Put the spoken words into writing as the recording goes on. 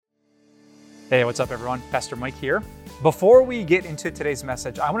Hey, what's up everyone? Pastor Mike here. Before we get into today's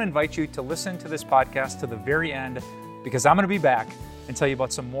message, I want to invite you to listen to this podcast to the very end because I'm going to be back and tell you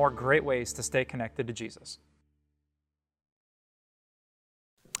about some more great ways to stay connected to Jesus.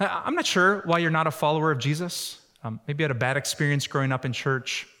 I'm not sure why you're not a follower of Jesus. Maybe you had a bad experience growing up in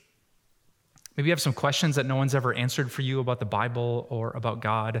church. Maybe you have some questions that no one's ever answered for you about the Bible or about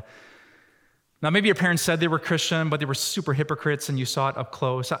God. Now, maybe your parents said they were Christian, but they were super hypocrites and you saw it up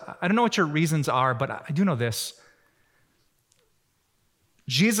close. I don't know what your reasons are, but I do know this.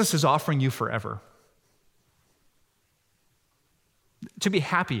 Jesus is offering you forever to be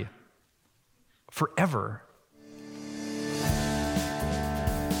happy forever.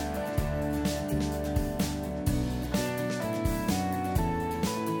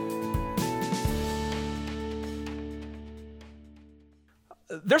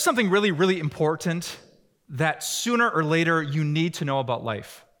 There's something really, really important that sooner or later you need to know about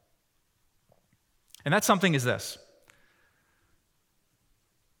life. And that something is this.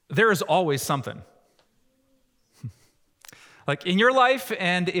 There is always something. Like in your life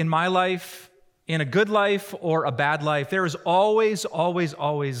and in my life, in a good life or a bad life, there is always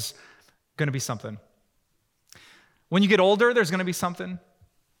going to be something. When you get older, there's going to be something.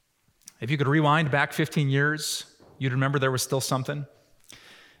 If you could rewind back 15 years, you'd remember there was still something.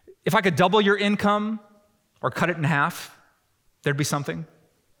 If I could double your income or cut it in half, there'd be something.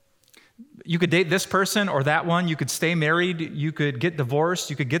 You could date this person or that one. You could stay married. You could get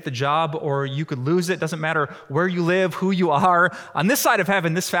divorced. You could get the job or you could lose it. Doesn't matter where you live, who you are. On this side of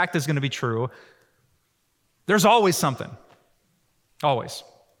heaven, this fact is going to be true. There's always something. Always.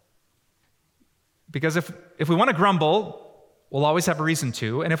 Because if we want to grumble, we'll always have a reason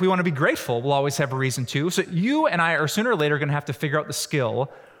to. And if we want to be grateful, we'll always have a reason to. So you and I are sooner or later going to have to figure out the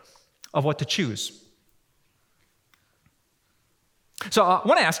skill of what to choose. So I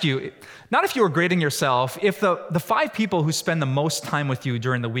want to ask you, not if you were grading yourself, if the 5 people who spend the most time with you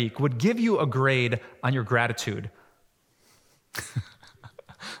during the week would give you a grade on your gratitude.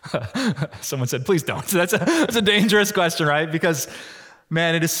 Someone said, please don't. That's a dangerous question, right? Because,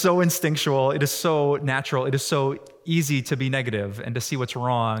 man, it is so instinctual. It is so natural. It is so easy to be negative and to see what's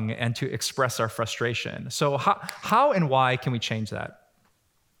wrong and to express our frustration. So how and why can we change that?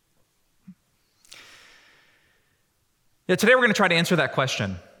 Yeah, today we're going to try to answer that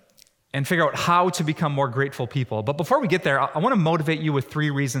question and figure out how to become more grateful people. But before we get there, I want to motivate you with 3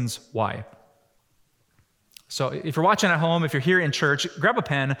 reasons why. So if you're watching at home, if you're here in church, grab a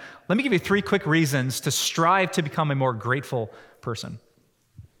pen. Let me give you 3 quick reasons to strive to become a more grateful person.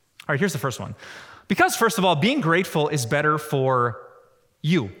 All right, here's the first one. Because, first of all, being grateful is better for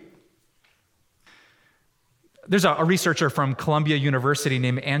you. There's a researcher from Columbia University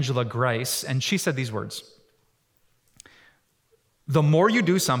named Angela Grice, and she said these words. The more you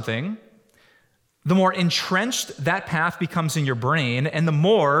do something, the more entrenched that path becomes in your brain, and the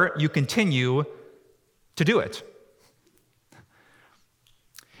more you continue to do it.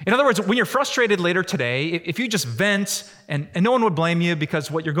 In other words, when you're frustrated later today, if you just vent, and no one would blame you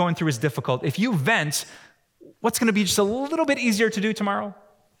because what you're going through is difficult, if you vent, what's going to be just a little bit easier to do tomorrow?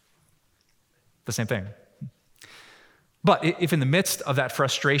 The same thing. But if in the midst of that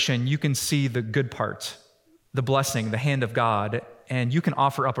frustration, you can see the good part, the blessing, the hand of God, and you can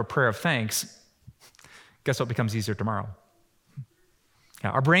offer up a prayer of thanks, guess what becomes easier tomorrow? Yeah,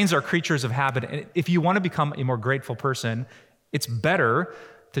 our brains are creatures of habit, and if you want to become a more grateful person, it's better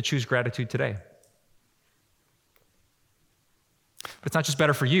to choose gratitude today. But it's not just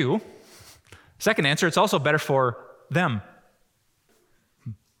better for you. Second answer, it's also better for them.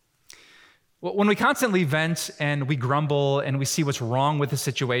 When we constantly vent and we grumble and we see what's wrong with the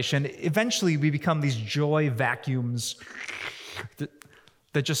situation, eventually we become these joy vacuums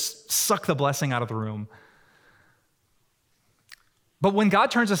that just suck the blessing out of the room. But when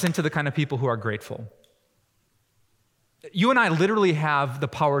God turns us into the kind of people who are grateful, you and I literally have the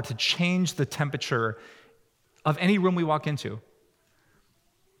power to change the temperature of any room we walk into.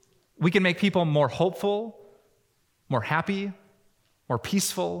 We can make people more hopeful, more happy, more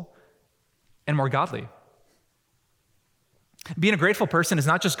peaceful, and more godly. Being a grateful person is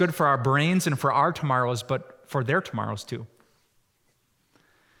not just good for our brains and for our tomorrows, but for their tomorrows too.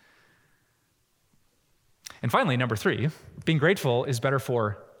 And finally, number 3, being grateful is better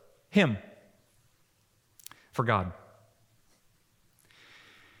for Him, for God.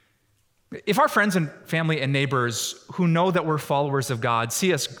 If our friends and family and neighbors who know that we're followers of God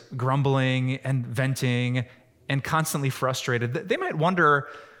see us grumbling and venting and constantly frustrated, they might wonder,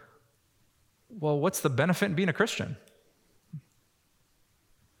 well, what's the benefit in being a Christian?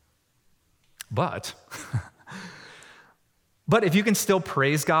 But But if you can still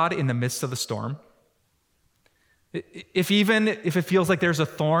praise God in the midst of the storm, if it feels like there's a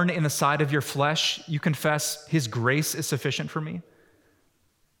thorn in the side of your flesh, you confess His grace is sufficient for me.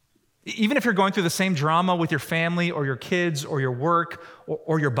 Even if you're going through the same drama with your family or your kids or your work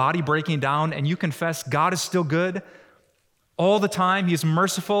or your body breaking down, and you confess God is still good all the time, He is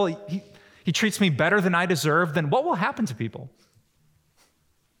merciful, He treats me better than I deserve, then what will happen to people?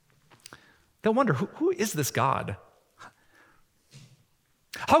 They'll wonder, who is this God?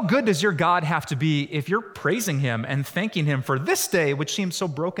 How good does your God have to be if you're praising Him and thanking Him for this day, which seems so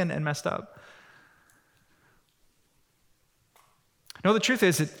broken and messed up? No, the truth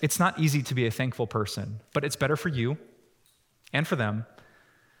is, it's not easy to be a thankful person, but it's better for you and for them,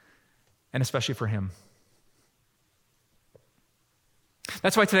 and especially for Him.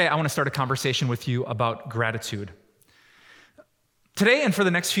 That's why today I want to start a conversation with you about gratitude. Today and for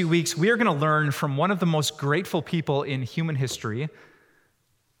the next few weeks, we are going to learn from one of the most grateful people in human history,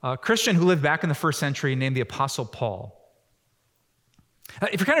 a Christian who lived back in the first century named the Apostle Paul.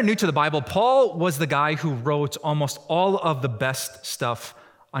 If you're kind of new to the Bible, Paul was the guy who wrote almost all of the best stuff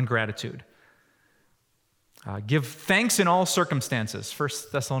on gratitude. Give thanks in all circumstances, 1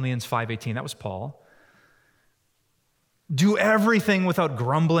 Thessalonians 5:18, that was Paul. Do everything without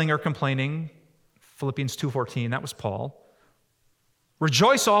grumbling or complaining, Philippians 2:14, that was Paul.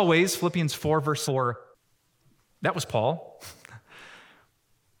 Rejoice always, Philippians 4, verse 4, that was Paul.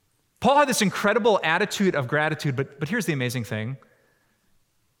 Paul had this incredible attitude of gratitude, but here's the amazing thing.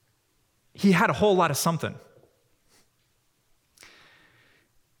 He had a whole lot of something.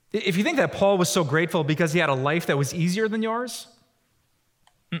 If you think that Paul was so grateful because he had a life that was easier than yours,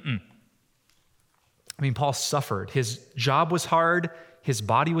 I mean, Paul suffered. His job was hard. His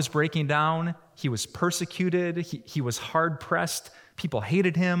body was breaking down. He was persecuted. He was hard-pressed. People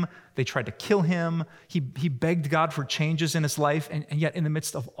hated him. They tried to kill him. He begged God for changes in his life. And yet, in the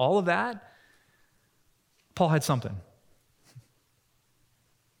midst of all of that, Paul had something.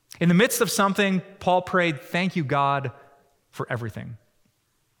 In the midst of something, Paul prayed, "Thank you, God, for everything."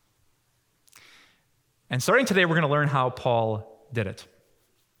 And starting today, we're going to learn how Paul did it.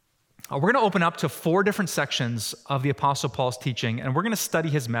 We're going to open up to 4 different sections of the Apostle Paul's teaching, and we're going to study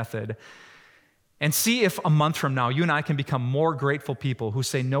his method and see if a month from now, you and I can become more grateful people who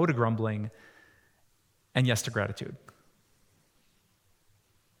say no to grumbling and yes to gratitude.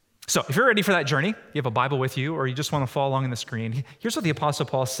 So if you're ready for that journey, you have a Bible with you, or you just want to follow along on the screen, here's what the Apostle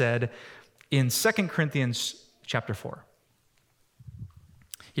Paul said in 2 Corinthians chapter 4.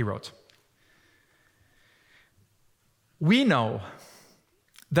 He wrote, "We know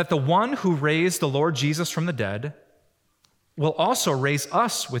that the one who raised the Lord Jesus from the dead will also raise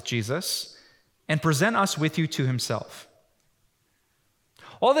us with Jesus and present us with you to Himself.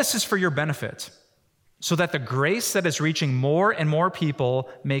 All this is for your benefit, so that the grace that is reaching more and more people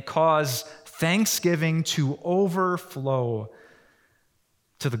may cause thanksgiving to overflow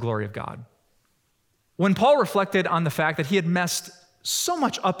to the glory of God." When Paul reflected on the fact that he had messed so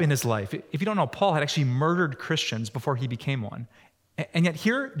much up in his life, if you don't know, Paul had actually murdered Christians before he became one. And yet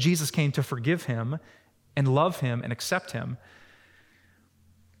here Jesus came to forgive him and love him and accept him.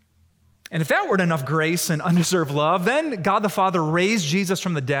 And if that weren't enough grace and undeserved love, then God the Father raised Jesus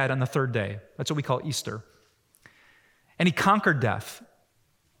from the dead on the 3rd day. That's what we call Easter. And He conquered death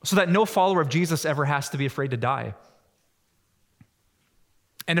so that no follower of Jesus ever has to be afraid to die.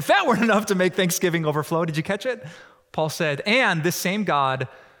 And if that weren't enough to make Thanksgiving overflow, did you catch it? Paul said, and this same God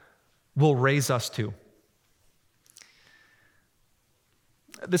will raise us too.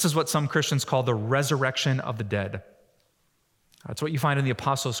 This is what some Christians call the resurrection of the dead. That's what you find in the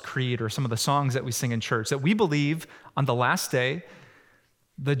Apostles' Creed or some of the songs that we sing in church, that we believe on the last day,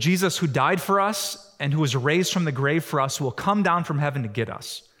 the Jesus who died for us and who was raised from the grave for us will come down from heaven to get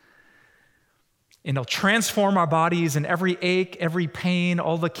us. And He'll transform our bodies, and every ache, every pain,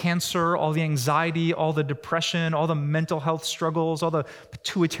 all the cancer, all the anxiety, all the depression, all the mental health struggles, all the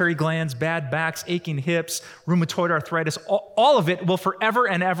pituitary glands, bad backs, aching hips, rheumatoid arthritis, all of it will forever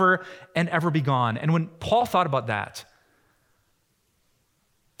and ever be gone. And when Paul thought about that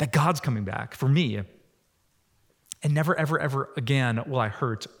God's coming back for me, and never, ever again will I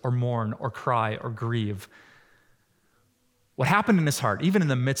hurt or mourn or cry or grieve, what happened in his heart, even in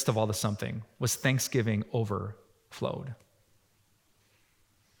the midst of all the something, was thanksgiving overflowed.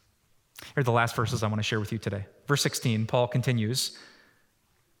 Here are the last verses I want to share with you today. Verse 16, Paul continues,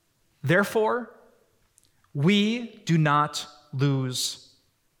 "Therefore, we do not lose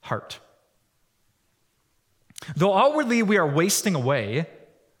heart. Though outwardly we are wasting away,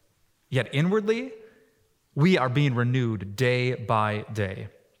 yet inwardly we are being renewed day by day.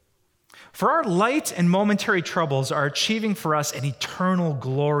 For our light and momentary troubles are achieving for us an eternal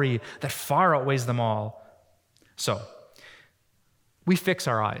glory that far outweighs them all. So, we fix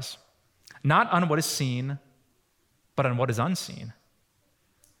our eyes, not on what is seen, but on what is unseen.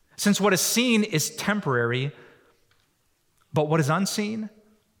 Since what is seen is temporary, but what is unseen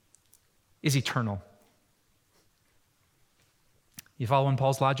is eternal. You following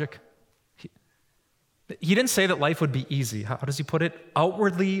Paul's logic? He didn't say that life would be easy. How does he put it?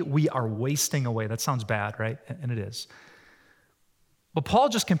 Outwardly, we are wasting away. That sounds bad, right? And it is. But Paul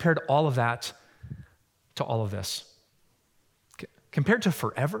just compared all of that to all of this. Compared to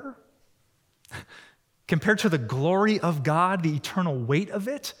forever? Compared to the glory of God, the eternal weight of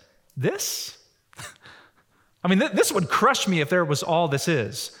it? This? I mean, this would crush me if there was all this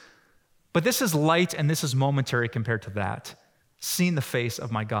is. But this is light and this is momentary compared to that. Seeing the face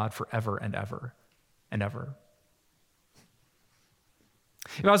of my God forever and ever. And ever.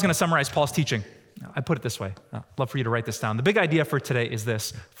 If I was going to summarize Paul's teaching, I put it this way. I'd love for you to write this down. The big idea for today is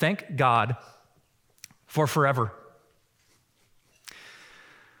this: thank God for forever.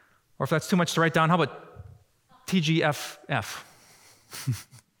 Or if that's too much to write down, how about TGFF?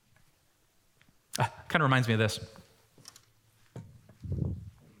 Kind of reminds me of this.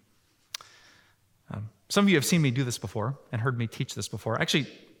 Some of you have seen me do this before and heard me teach this before. I actually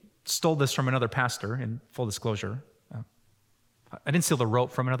stole this from another pastor, in full disclosure. I didn't steal the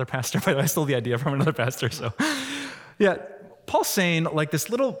rope from another pastor, but I stole the idea from another pastor. So, yeah, Paul's saying like this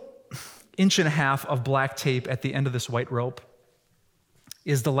little 1.5 inches of black tape at the end of this white rope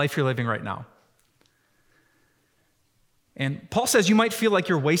is the life you're living right now. And Paul says you might feel like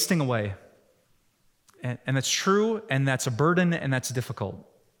you're wasting away. And that's true, and that's a burden, and that's difficult.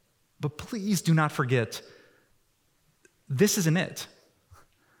 But please do not forget, this isn't it.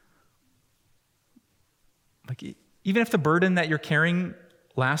 Like, even if the burden that you're carrying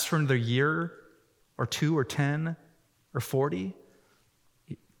lasts for another year or 2 or 10 or 40,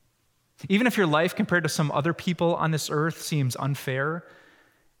 even if your life compared to some other people on this earth seems unfair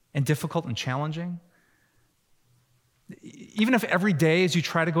and difficult and challenging, even if every day as you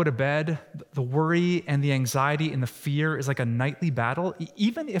try to go to bed, the worry and the anxiety and the fear is like a nightly battle,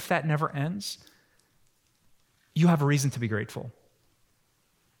 even if that never ends, you have a reason to be grateful.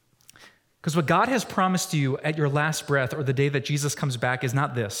 Because what God has promised you at your last breath or the day that Jesus comes back is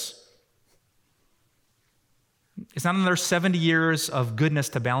not this. It's not another 70 years of goodness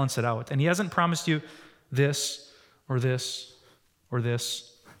to balance it out. And he hasn't promised you this or this or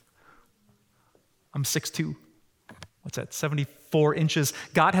this. I'm 6'2". What's that, 74 inches?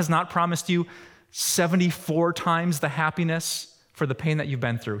 God has not promised you 74 times the happiness for the pain that you've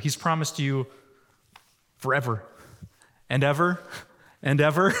been through. He's promised you forever and ever and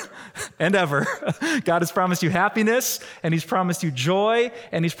ever and ever. God has promised you happiness, and he's promised you joy,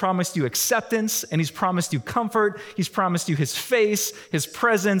 and he's promised you acceptance, and he's promised you comfort. He's promised you his face, his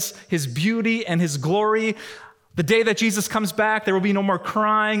presence, his beauty, and his glory. The day that Jesus comes back, there will be no more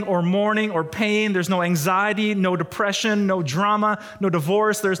crying or mourning or pain. There's no anxiety, no depression, no drama, no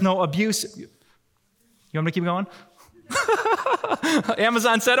divorce. There's no abuse. You want me to keep going?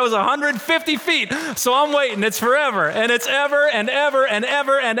 Amazon said it was 150 feet, so I'm waiting. It's forever, and it's ever and ever and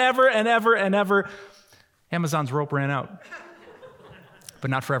ever and ever and ever and ever. Amazon's rope ran out, but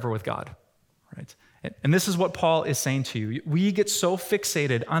not forever with God, right? And this is what Paul is saying to you. We get so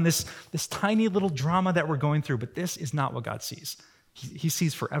fixated on this tiny little drama that we're going through, but this is not what God sees. He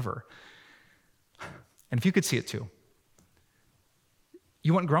sees forever. And if you could see it too,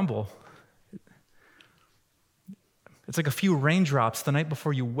 you wouldn't grumble. It's like a few raindrops the night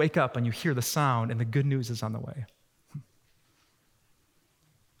before you wake up and you hear the sound and the good news is on the way.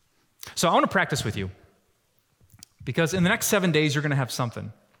 So I want to practice with you, because in the next 7 days, you're going to have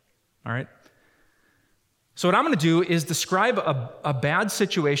something, all right? So what I'm going to do is describe a bad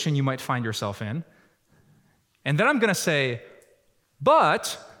situation you might find yourself in, and then I'm going to say,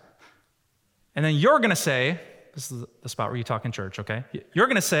 but, and then you're going to say, this is the spot where you talk in church, okay? You're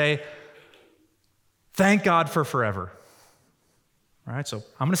going to say, thank God for forever. All right, so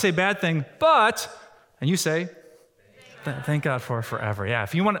I'm going to say bad thing, but, and you say, thank God for forever. Yeah,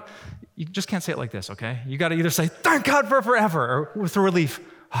 if you want to, you just can't say it like this, okay? You got to either say, thank God for forever, or with relief,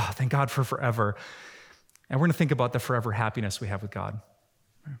 oh, thank God for forever. And we're going to think about the forever happiness we have with God.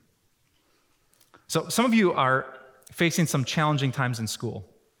 So some of you are facing some challenging times in school.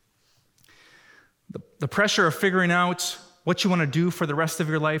 The pressure of figuring out what you want to do for the rest of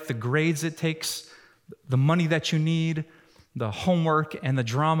your life, the grades it takes, the money that you need, the homework and the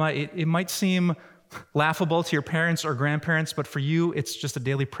drama, it might seem laughable to your parents or grandparents, but for you, it's just a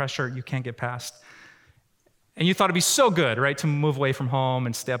daily pressure you can't get past. And you thought it'd be so good, right, to move away from home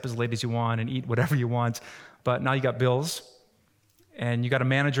and stay up as late as you want and eat whatever you want. But now you got bills, and you got a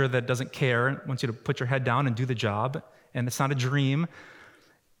manager that doesn't care and wants you to put your head down and do the job, and it's not a dream.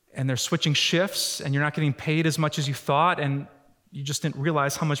 And they're switching shifts, and you're not getting paid as much as you thought, and you just didn't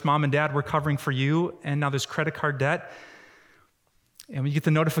realize how much mom and dad were covering for you, and now there's credit card debt. And when you get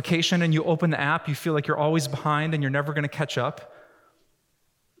the notification and you open the app, you feel like you're always behind and you're never going to catch up.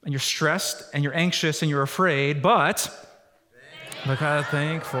 And you're stressed and you're anxious and you're afraid, but look, I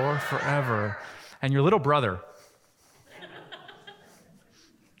thank for forever. And your little brother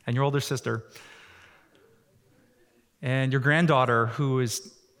and your older sister and your granddaughter who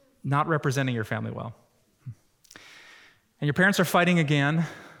is not representing your family well. And your parents are fighting again,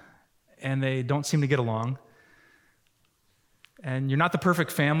 and they don't seem to get along. And you're not the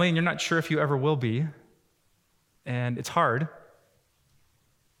perfect family, and you're not sure if you ever will be. And it's hard.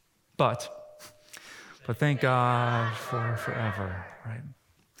 But thank God for forever, right?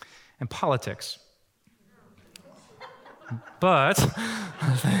 And politics. But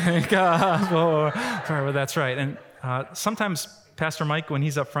thank God for forever, that's right. And sometimes Pastor Mike, when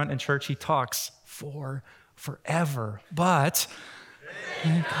he's up front in church, he talks for forever. But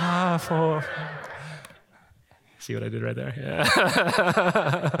thank God for... See what I did right there? Yeah.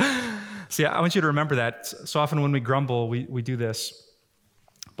 See, I want you to remember that. So often when we grumble, we do this.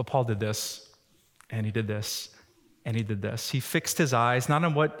 But Paul did this, and he did this, and he did this. He fixed his eyes, not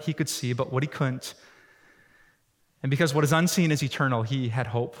on what he could see, but what he couldn't. And because what is unseen is eternal, he had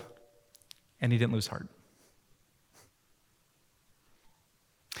hope, and he didn't lose heart.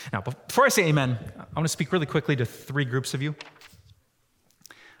 Now, before I say amen, I want to speak really quickly to three groups of you.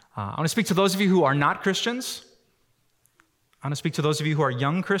 I want to speak to those of you who are not Christians. I want to speak to those of you who are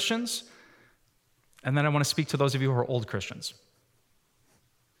young Christians. And then I want to speak to those of you who are old Christians.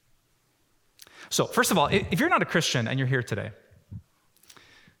 So, first of all, if you're not a Christian and you're here today,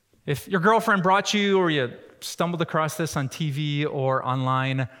 if your girlfriend brought you or you stumbled across this on TV or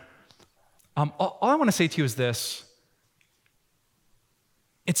online, all I want to say to you is this: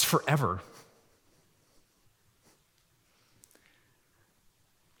 it's forever.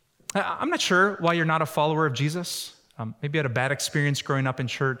 I'm not sure why you're not a follower of Jesus. Maybe you had a bad experience growing up in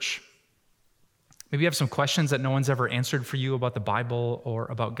church. Maybe you have some questions that no one's ever answered for you about the Bible or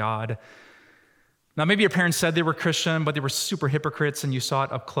about God. Now, maybe your parents said they were Christian, but they were super hypocrites and you saw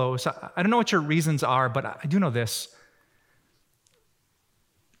it up close. I don't know what your reasons are, but I do know this.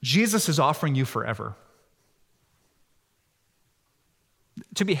 Jesus is offering you forever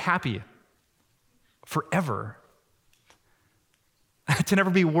to be happy forever, to never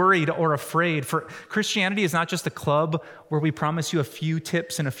be worried or afraid. For Christianity is not just a club where we promise you a few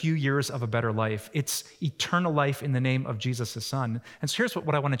tips and a few years of a better life. It's eternal life in the name of Jesus, his son. And so here's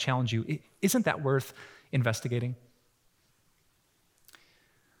what I want to challenge you. Isn't that worth investigating?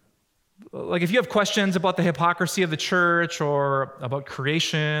 Like, if you have questions about the hypocrisy of the church or about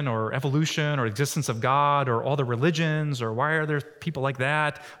creation or evolution or existence of God or all the religions or why are there people like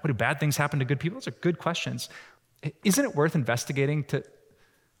that? What do bad things happen to good people? Those are good questions. Isn't it worth investigating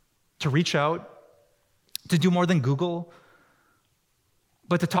to reach out, to do more than Google,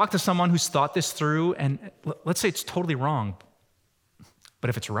 but to talk to someone who's thought this through? And let's say it's totally wrong, but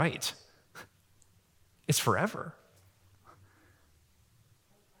if it's right, it's forever.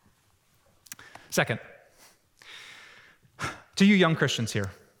 Second, to you young Christians here,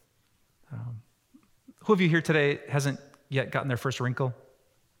 who of you here today hasn't yet gotten their first wrinkle?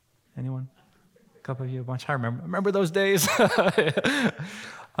 Anyone? A couple of you, a bunch. I remember those days. Can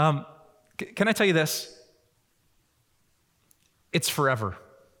I tell you this? It's forever.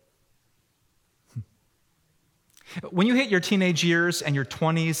 When you hit your teenage years and your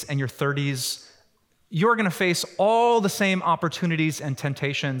 20s and your 30s, you're going to face all the same opportunities and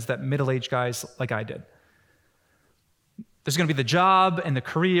temptations that middle-aged guys like I did. There's going to be the job and the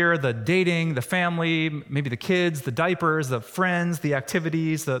career, the dating, the family, maybe the kids, the diapers, the friends, the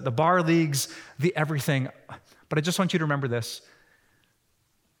activities, the bar leagues, the everything. But I just want you to remember this.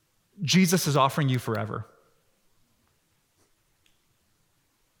 Jesus is offering you forever.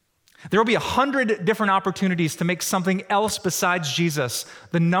 There will be 100 different opportunities to make something else besides Jesus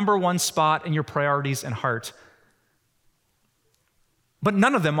the number one spot in your priorities and heart. But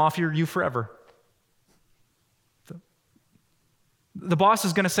none of them offer you forever. The boss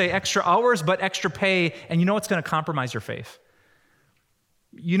is going to say extra hours, but extra pay, and you know it's going to compromise your faith.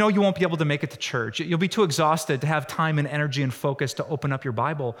 You know you won't be able to make it to church. You'll be too exhausted to have time and energy and focus to open up your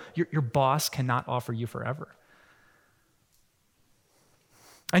Bible. Your boss cannot offer you forever.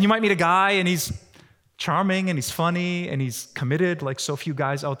 And you might meet a guy, and he's charming, and he's funny, and he's committed like so few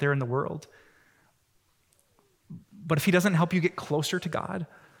guys out there in the world. But if he doesn't help you get closer to God,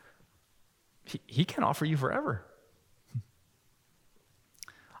 he can offer you forever.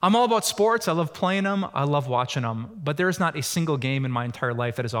 I'm all about sports. I love playing them. I love watching them. But there is not a single game in my entire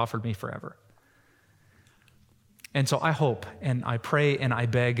life that has offered me forever. And so I hope and I pray and I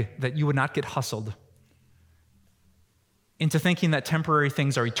beg that you would not get hustled into thinking that temporary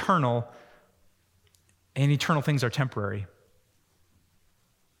things are eternal and eternal things are temporary.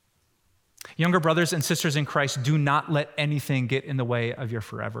 Younger brothers and sisters in Christ, do not let anything get in the way of your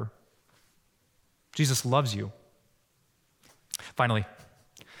forever. Jesus loves you. Finally,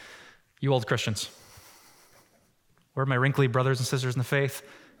 you old Christians, where are my wrinkly brothers and sisters in the faith?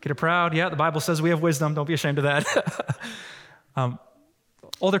 Get it proud. Yeah, the Bible says we have wisdom. Don't be ashamed of that.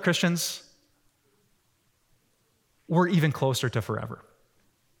 Older Christians, we're even closer to forever.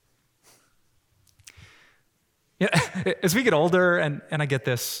 Yeah, as we get older, and I get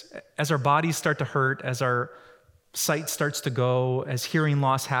this, as our bodies start to hurt, as our sight starts to go, as hearing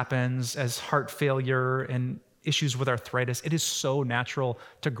loss happens, as heart failure and issues with arthritis, it is so natural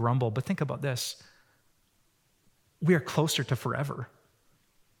to grumble. But think about this. We are closer to forever.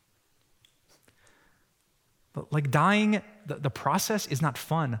 But like dying, the process is not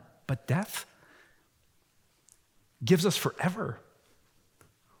fun, but death gives us forever.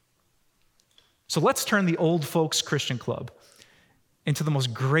 So let's turn the Old Folks Christian Club into the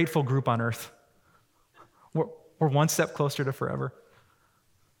most grateful group on earth. We're one step closer to forever.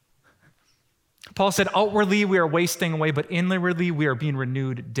 Paul said, outwardly we are wasting away, but inwardly we are being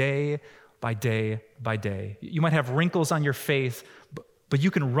renewed day by day by day. You might have wrinkles on your face, but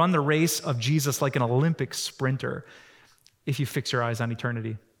you can run the race of Jesus like an Olympic sprinter if you fix your eyes on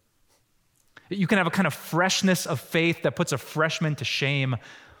eternity. You can have a kind of freshness of faith that puts a freshman to shame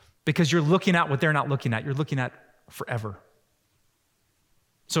because you're looking at what they're not looking at. You're looking at forever.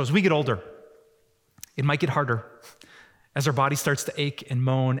 So as we get older, it might get harder as our body starts to ache and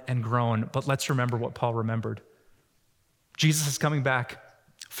moan and groan, but let's remember what Paul remembered. Jesus is coming back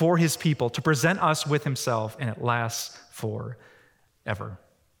for his people to present us with himself, and it lasts forever.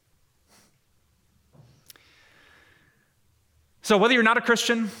 So whether you're not a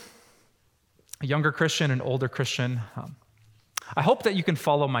Christian, a younger Christian, an older Christian, I hope that you can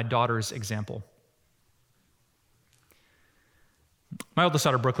follow my daughter's example. My oldest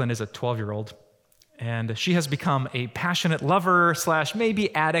daughter, Brooklyn, is a 12-year-old, and she has become a passionate lover /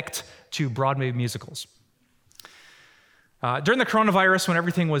 maybe addict to Broadway musicals. During the coronavirus, when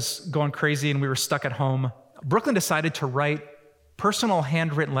everything was going crazy and we were stuck at home, Brooklyn decided to write personal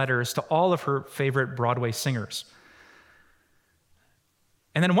handwritten letters to all of her favorite Broadway singers.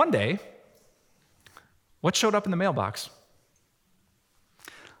 And then one day, what showed up in the mailbox?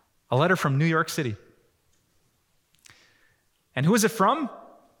 A letter from New York City. And who is it from?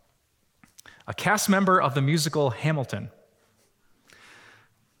 A cast member of the musical Hamilton.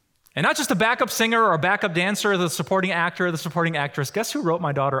 And not just a backup singer or a backup dancer, or the supporting actor or the supporting actress. Guess who wrote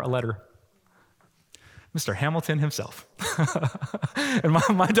my daughter a letter? Mr. Hamilton himself. And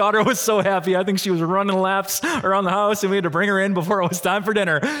my daughter was so happy. I think she was running laps around the house, and we had to bring her in before it was time for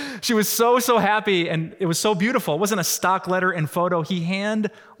dinner. She was so happy, and it was so beautiful. It wasn't a stock letter and photo. He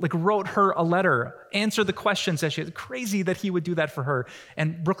wrote her a letter, answered the questions that she had. Crazy that he would do that for her.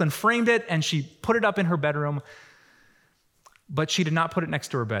 And Brooklyn framed it, and she put it up in her bedroom, but she did not put it next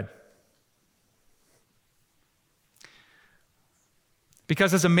to her bed.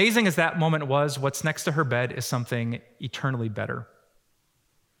 Because as amazing as that moment was, what's next to her bed is something eternally better.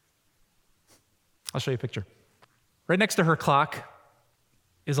 I'll show you a picture. Right next to her clock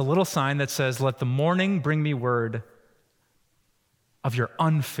is a little sign that says, "Let the morning bring me word of your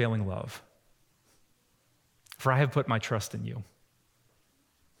unfailing love, for I have put my trust in you."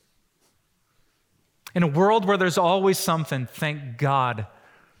 In a world where there's always something, thank God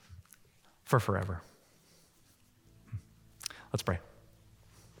for forever. Let's pray.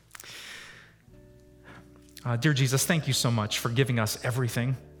 Dear Jesus, thank you so much for giving us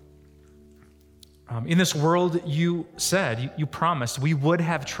everything. In this world, you said, you promised we would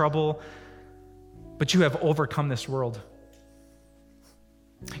have trouble, but you have overcome this world.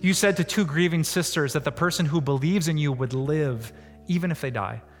 You said to two grieving sisters that the person who believes in you would live even if they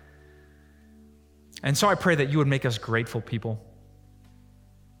die. And so I pray that you would make us grateful people.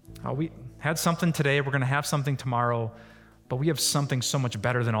 We had something today, we're going to have something tomorrow, but we have something so much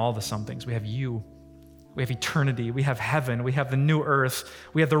better than all the somethings. We have you. We have eternity. We have heaven. We have the new earth.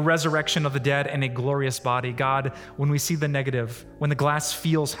 We have the resurrection of the dead and a glorious body. God, when we see the negative, when the glass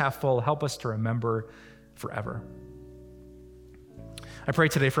feels half full, help us to remember forever. I pray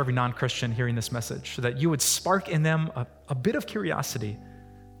today for every non-Christian hearing this message so that you would spark in them a bit of curiosity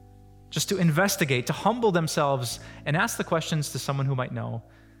just to investigate, to humble themselves and ask the questions to someone who might know.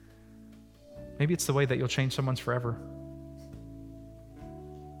 Maybe it's the way that you'll change someone's forever.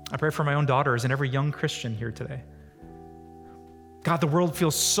 I pray for my own daughters and every young Christian here today. God, the world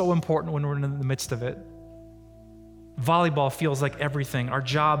feels so important when we're in the midst of it. Volleyball feels like everything. Our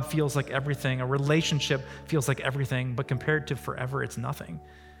job feels like everything. A relationship feels like everything, but compared to forever, it's nothing.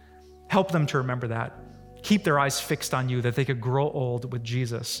 Help them to remember that. Keep their eyes fixed on you, that they could grow old with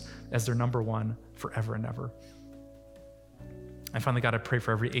Jesus as their number one forever and ever. And finally, God, I pray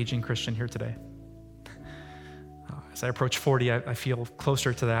for every aging Christian here today. As I approach 40, I feel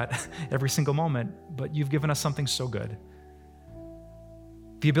closer to that every single moment, but you've given us something so good.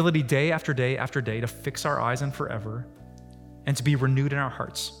 The ability day after day after day to fix our eyes on forever and to be renewed in our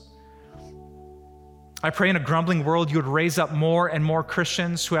hearts. I pray in a grumbling world, you would raise up more and more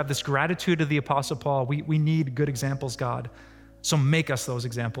Christians who have this gratitude of the Apostle Paul. We need good examples, God. So make us those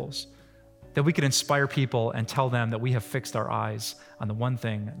examples, that we could inspire people and tell them that we have fixed our eyes on the one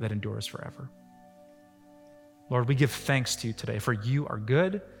thing that endures forever. Lord, we give thanks to you today, for you are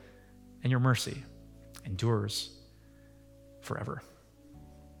good and your mercy endures forever.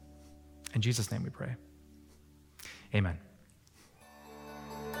 In Jesus' name we pray. Amen.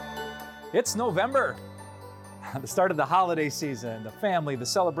 It's November, the start of the holiday season, the family, the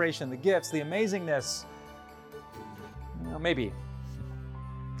celebration, the gifts, the amazingness. Maybe.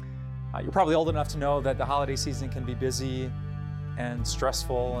 You're probably old enough to know that the holiday season can be busy and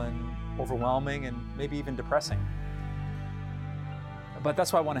stressful and overwhelming and maybe even depressing. But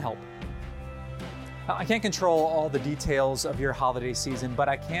that's why I want to help. I can't control all the details of your holiday season, but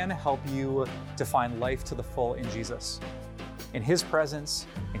I can help you to find life to the full in Jesus. In His presence,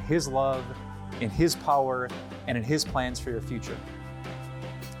 in His love, in His power, and in His plans for your future.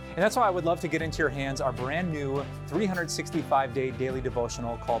 And that's why I would love to get into your hands our brand new 365-day daily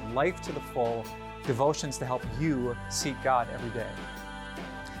devotional called Life to the Full, devotions to help you seek God every day.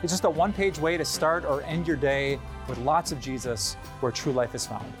 It's just a one-page way to start or end your day with lots of Jesus where true life is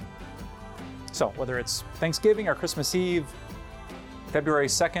found. So whether it's Thanksgiving or Christmas Eve, February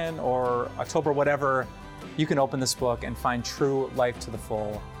 2nd or October, whatever, you can open this book and find true life to the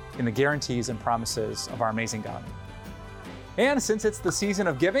full in the guarantees and promises of our amazing God. And since it's the season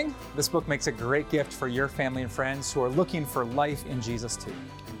of giving, this book makes a great gift for your family and friends who are looking for life in Jesus too.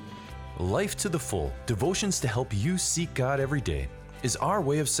 Life to the Full, devotions to help you seek God every day, is our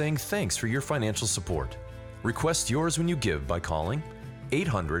way of saying thanks for your financial support. Request yours when you give by calling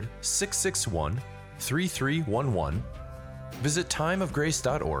 800-661-3311, visit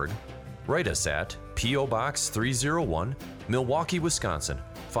timeofgrace.org, write us at P.O. Box 301, Milwaukee, Wisconsin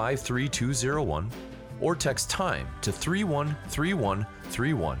 53201, or text TIME to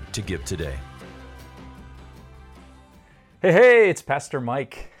 313131 to give today. Hey, it's Pastor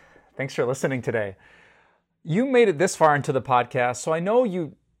Mike. Thanks for listening today. You made it this far into the podcast, so I know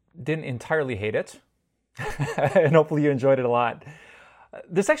you didn't entirely hate it, and hopefully you enjoyed it a lot.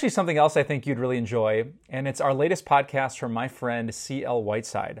 There's actually something else I think you'd really enjoy, and it's our latest podcast from my friend C.L.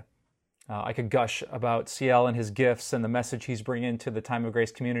 Whiteside. I could gush about C.L. and his gifts and the message he's bringing to the Time of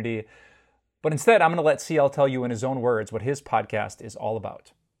Grace community, but instead I'm going to let C.L. tell you in his own words what his podcast is all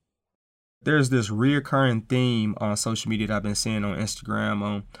about. There's this reoccurring theme on social media that I've been seeing on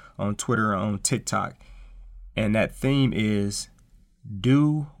Instagram, on Twitter, on TikTok, and that theme is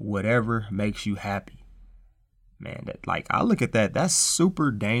do whatever makes you happy. Man, I look at that, that's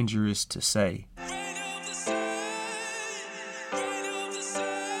super dangerous to say.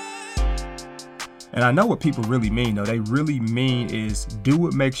 And I know what people really mean, though. They really mean is do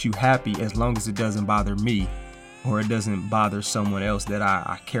what makes you happy as long as it doesn't bother me or it doesn't bother someone else that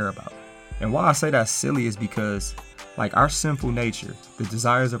I care about. And why I say that's silly is because, our sinful nature, the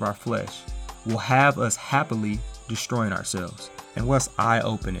desires of our flesh, will have us happily destroying ourselves. And what's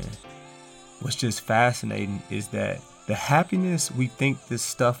eye-opening, what's just fascinating is that the happiness we think this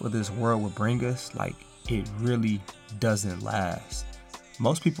stuff of this world will bring us, it really doesn't last.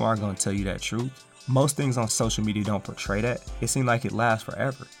 Most people aren't going to tell you that truth. Most things on social media don't portray that. It seems like it lasts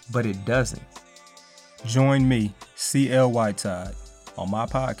forever, but it doesn't. Join me, C.L. Whiteside, on my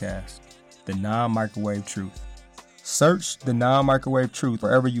podcast, The Non-Microwave Truth. Search The Non-Microwave Truth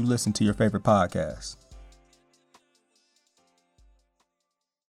wherever you listen to your favorite podcasts.